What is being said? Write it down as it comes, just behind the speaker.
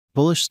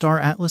Bullish Star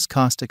Atlas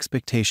cost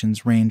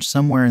expectations range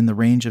somewhere in the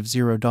range of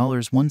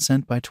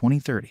 $0.01 by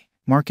 2030.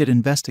 Market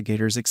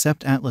investigators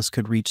accept Atlas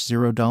could reach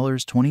 $0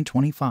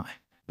 2025.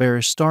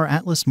 Bearish Star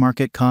Atlas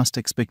market cost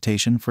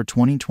expectation for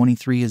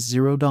 2023 is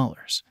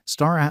 $0.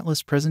 Star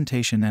Atlas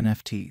presentation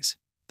NFTs.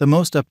 The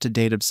most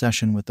up-to-date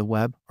obsession with the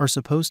web are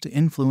supposed to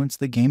influence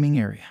the gaming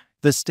area.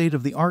 This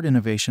state-of-the-art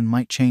innovation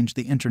might change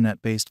the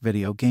internet-based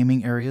video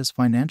gaming area's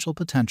financial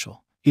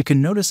potential. You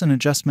can notice an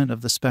adjustment of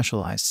the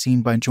specialized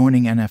scene by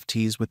joining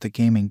NFTs with the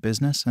gaming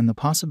business and the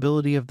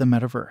possibility of the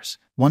metaverse.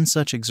 One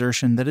such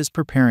exertion that is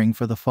preparing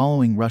for the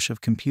following rush of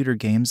computer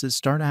games is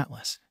Star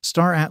Atlas.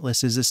 Star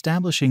Atlas is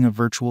establishing a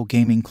virtual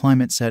gaming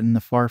climate set in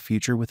the far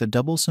future with a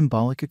double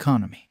symbolic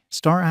economy.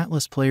 Star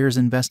Atlas players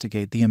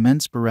investigate the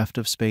immense bereft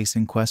of space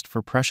in quest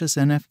for precious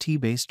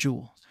NFT-based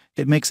jewels.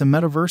 It makes a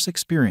metaverse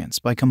experience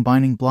by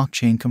combining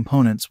blockchain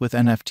components with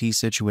NFTs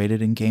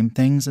situated in game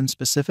things and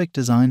specific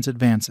designs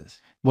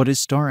advances. What is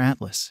Star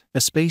Atlas? A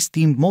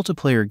space-themed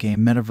multiplayer game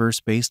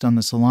metaverse based on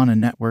the Solana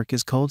network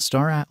is called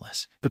Star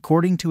Atlas.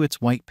 According to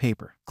its white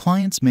paper,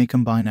 clients may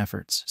combine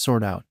efforts,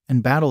 sort out,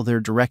 and battle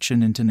their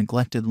direction into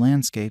neglected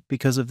landscape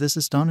because of this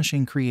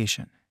astonishing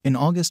creation. In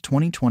August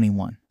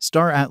 2021,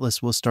 Star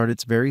Atlas will start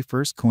its very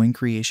first coin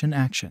creation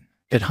action.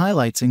 It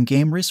highlights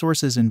in-game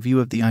resources in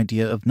view of the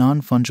idea of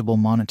non-fungible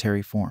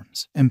monetary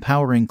forms,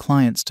 empowering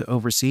clients to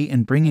oversee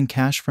and bring in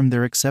cash from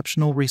their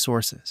exceptional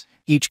resources.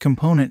 Each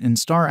component in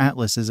Star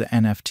Atlas is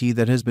an NFT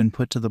that has been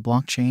put to the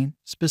blockchain,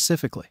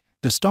 specifically.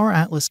 The Star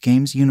Atlas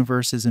games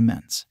universe is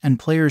immense, and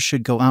players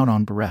should go out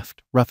on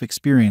bereft, rough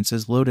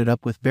experiences loaded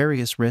up with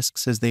various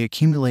risks as they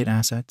accumulate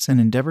assets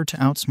and endeavor to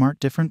outsmart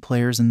different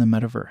players in the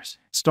metaverse.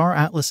 Star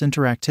Atlas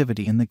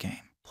interactivity in the game.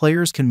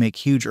 Players can make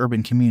huge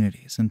urban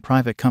communities and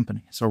private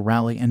companies or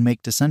rally and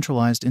make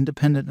decentralized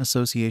independent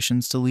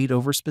associations to lead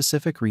over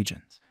specific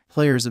regions.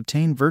 Players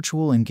obtain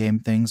virtual in-game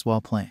things while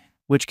playing,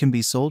 which can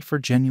be sold for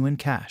genuine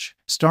cash.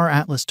 Star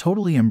Atlas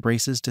totally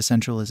embraces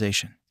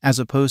decentralization, as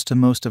opposed to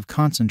most of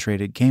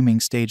concentrated gaming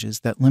stages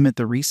that limit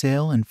the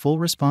resale and full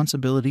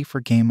responsibility for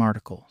game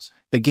articles.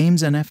 The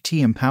game's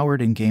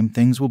NFT-empowered in-game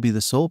things will be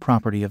the sole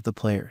property of the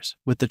players,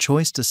 with the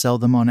choice to sell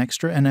them on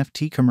extra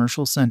NFT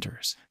commercial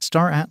centers.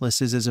 Star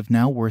Atlas is as of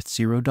now worth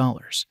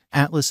 $0.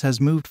 Atlas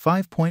has moved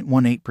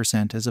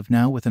 5.18% as of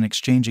now with an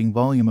exchanging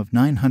volume of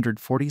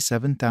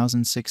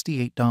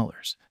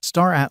 $947,068.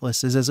 Star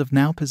Atlas is as of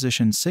now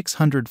positioned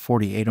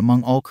 648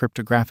 among all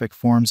cryptographic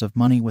forms of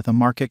money with a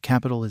market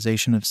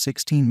capitalization of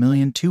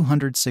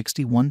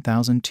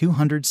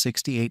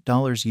 $16,261,268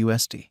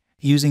 USD.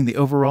 Using the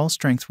overall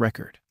strength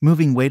record,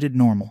 moving weighted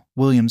normal,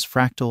 Williams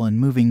fractal and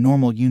moving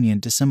normal union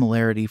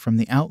dissimilarity from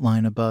the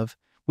outline above,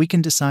 we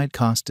can decide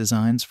cost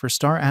designs for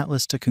Star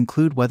Atlas to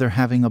conclude whether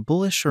having a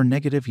bullish or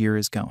negative year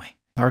is going.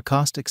 Our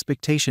cost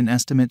expectation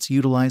estimates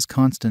utilize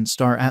constant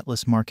Star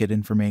Atlas market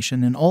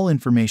information, and all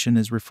information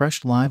is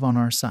refreshed live on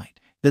our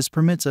site. This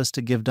permits us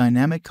to give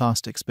dynamic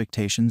cost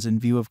expectations in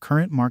view of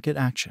current market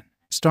action.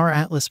 Star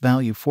Atlas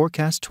Value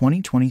Forecast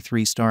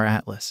 2023. Star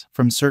Atlas,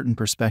 from certain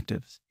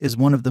perspectives, is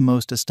one of the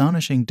most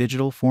astonishing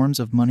digital forms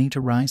of money to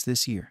rise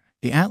this year.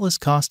 The Atlas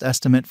cost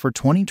estimate for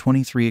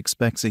 2023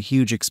 expects a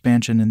huge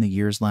expansion in the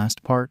year's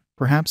last part,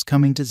 perhaps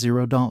coming to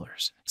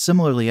 $0.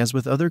 Similarly, as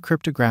with other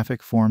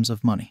cryptographic forms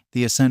of money,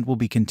 the ascent will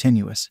be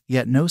continuous,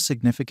 yet no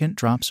significant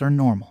drops are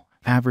normal.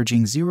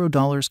 Averaging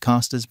 $0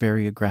 cost is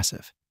very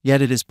aggressive. Yet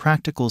it is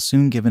practical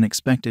soon given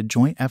expected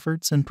joint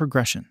efforts and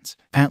progressions.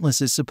 Atlas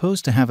is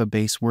supposed to have a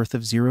base worth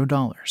of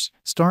 $0.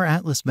 Star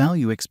Atlas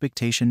Value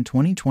Expectation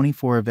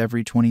 2024. Of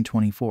every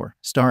 2024,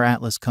 Star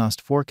Atlas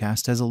cost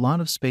forecast has a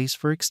lot of space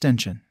for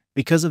extension.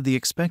 Because of the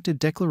expected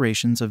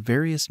declarations of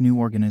various new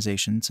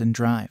organizations and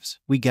drives,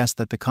 we guess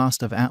that the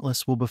cost of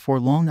Atlas will before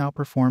long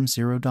outperform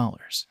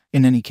 $0.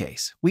 In any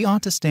case, we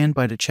ought to stand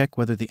by to check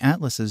whether the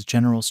Atlas's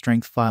general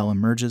strength file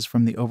emerges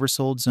from the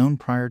oversold zone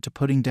prior to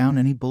putting down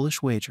any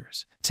bullish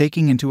wagers.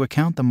 Taking into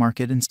account the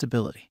market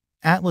instability,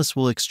 Atlas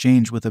will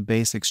exchange with a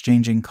base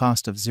exchanging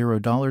cost of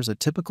 $0, a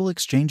typical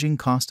exchanging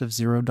cost of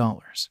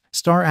 $0.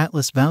 Star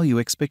Atlas Value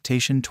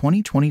Expectation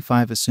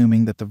 2025.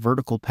 Assuming that the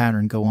vertical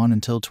pattern go on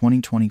until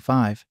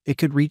 2025, it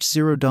could reach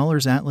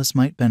 $0. Atlas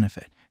might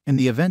benefit. In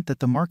the event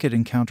that the market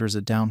encounters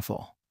a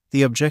downfall,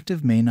 the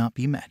objective may not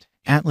be met.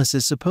 Atlas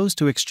is supposed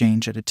to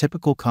exchange at a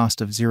typical cost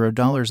of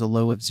 $0, a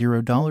low of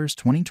 $0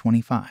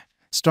 2025.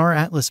 Star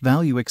Atlas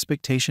Value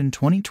Expectation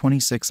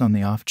 2026. On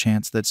the off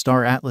chance that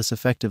Star Atlas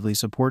effectively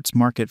supports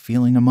market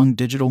feeling among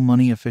digital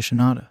money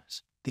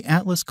aficionados, the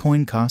Atlas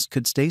coin cost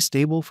could stay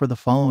stable for the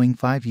following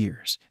 5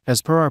 years.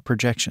 As per our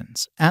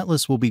projections,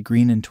 Atlas will be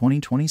green in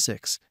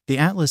 2026. The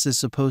Atlas is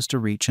supposed to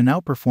reach and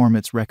outperform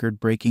its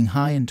record-breaking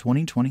high in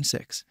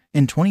 2026.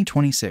 In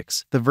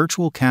 2026, the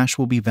virtual cash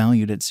will be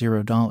valued at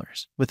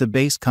 $0, with a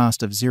base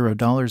cost of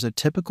 $0, a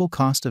typical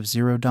cost of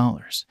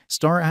 $0.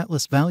 Star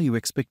Atlas Value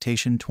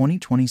Expectation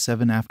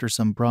 2027. After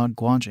some broad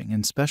gauging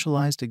and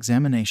specialized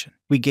examination,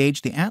 we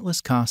gauge the Atlas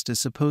cost is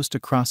supposed to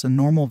cross a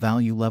normal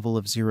value level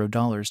of $0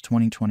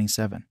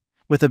 2027,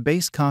 with a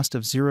base cost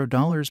of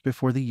 $0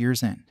 before the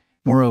year's end.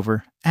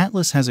 Moreover,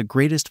 Atlas has a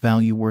greatest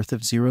value worth of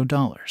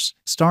 $0.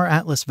 Star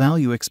Atlas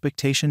Value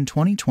Expectation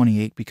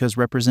 2028. Because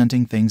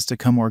representing things to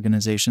come,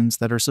 organizations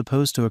that are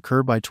supposed to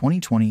occur by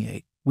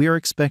 2028, we are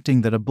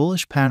expecting that a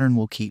bullish pattern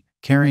will keep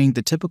carrying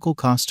the typical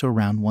cost to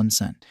around 1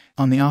 cent.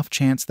 On the off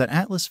chance that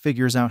Atlas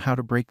figures out how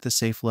to break the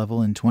safe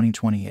level in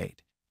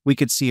 2028, we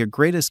could see a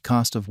greatest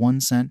cost of 1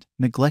 cent.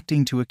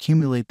 Neglecting to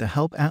accumulate the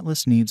help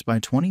Atlas needs by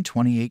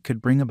 2028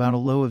 could bring about a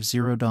low of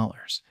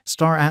 $0.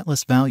 Star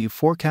Atlas Value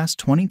Forecast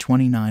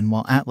 2029.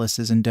 While Atlas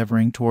is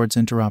endeavoring towards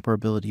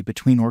interoperability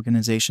between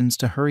organizations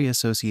to hurry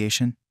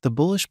association, the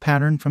bullish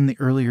pattern from the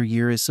earlier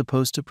year is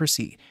supposed to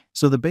proceed.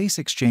 So the base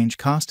exchange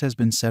cost has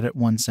been set at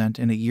 1 cent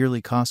and a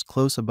yearly cost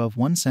close above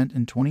 1 cent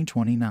in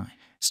 2029.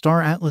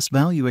 Star Atlas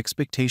Value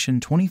Expectation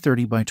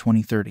 2030. By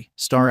 2030,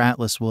 Star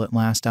Atlas will at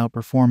last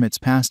outperform its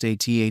past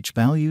ATH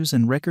values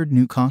and record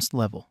new cost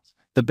levels.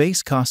 The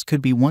base cost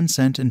could be 1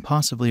 cent and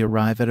possibly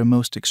arrive at a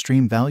most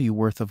extreme value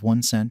worth of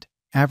 1 cent,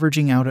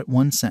 averaging out at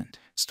 1 cent.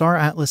 Star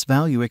Atlas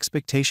Value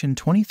Expectation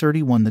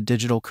 2031. The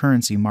digital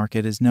currency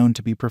market is known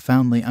to be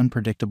profoundly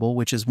unpredictable,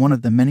 which is one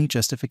of the many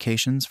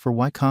justifications for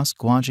why cost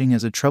gouging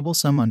is a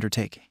troublesome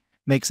undertaking.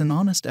 Makes an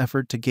honest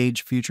effort to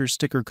gauge future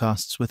sticker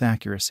costs with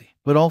accuracy.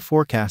 But all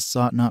forecasts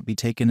ought not be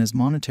taken as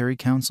monetary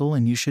counsel,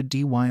 and you should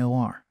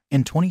DYOR.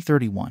 In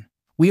 2031,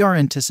 we are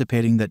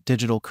anticipating that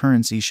digital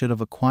currency should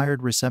have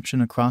acquired reception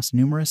across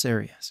numerous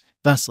areas.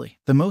 Thusly,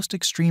 the most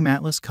extreme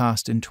Atlas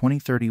cost in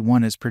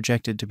 2031 is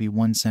projected to be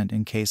 1 cent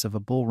in case of a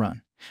bull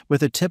run,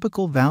 with a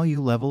typical value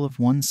level of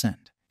 1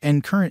 cent.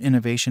 And current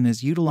innovation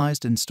is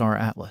utilized in Star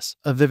Atlas,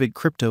 a vivid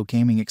crypto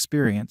gaming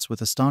experience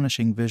with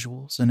astonishing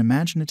visuals and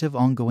imaginative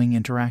ongoing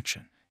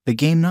interaction. The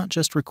game not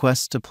just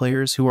requests to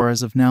players who are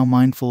as of now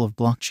mindful of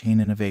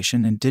blockchain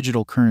innovation and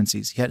digital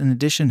currencies, yet in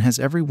addition has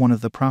every one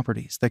of the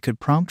properties that could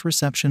prompt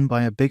reception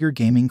by a bigger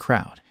gaming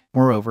crowd.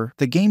 Moreover,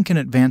 the game can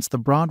advance the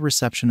broad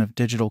reception of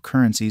digital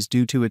currencies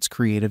due to its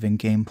creative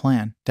in-game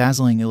plan,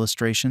 dazzling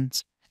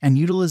illustrations, and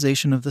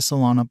utilization of the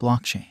Solana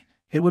blockchain.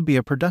 It would be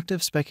a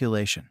productive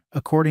speculation,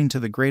 according to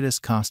the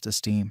greatest cost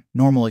esteem,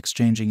 normal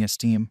exchanging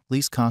esteem,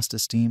 least cost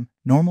esteem,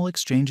 normal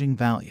exchanging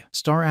value,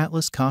 Star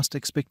Atlas cost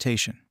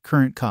expectation,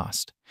 current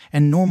cost,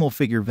 and normal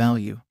figure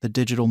value, the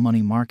digital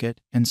money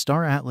market, and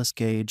Star Atlas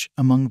gauge,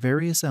 among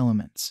various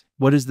elements.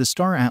 What is the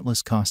Star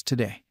Atlas cost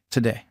today?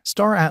 Today,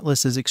 Star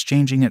Atlas is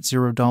exchanging at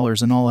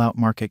 $0 an all-out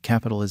market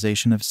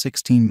capitalization of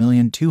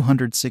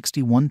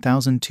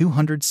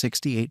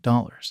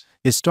 $16,261,268.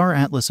 Is Star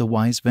Atlas a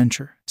wise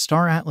venture?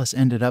 Star Atlas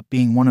ended up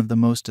being one of the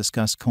most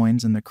discussed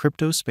coins in the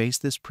crypto space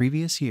this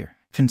previous year.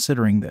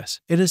 Considering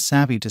this, it is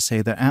savvy to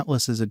say that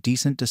Atlas is a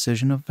decent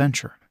decision of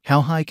venture.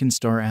 How high can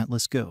Star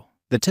Atlas go?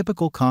 The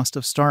typical cost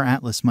of Star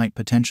Atlas might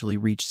potentially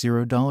reach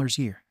 $0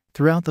 a year.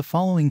 Throughout the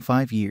following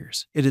 5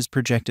 years, it is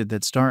projected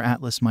that Star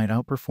Atlas might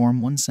outperform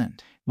 1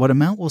 cent. What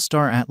amount will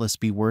Star Atlas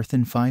be worth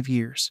in 5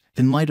 years?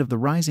 In light of the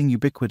rising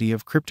ubiquity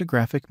of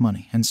cryptographic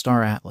money and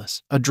Star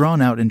Atlas, a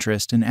drawn-out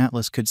interest in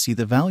Atlas could see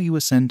the value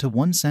ascend to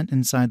 1 cent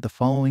inside the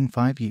following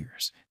 5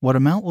 years. What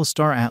amount will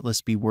Star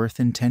Atlas be worth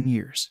in 10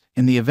 years?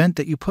 In the event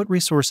that you put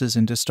resources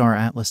into Star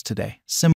Atlas today,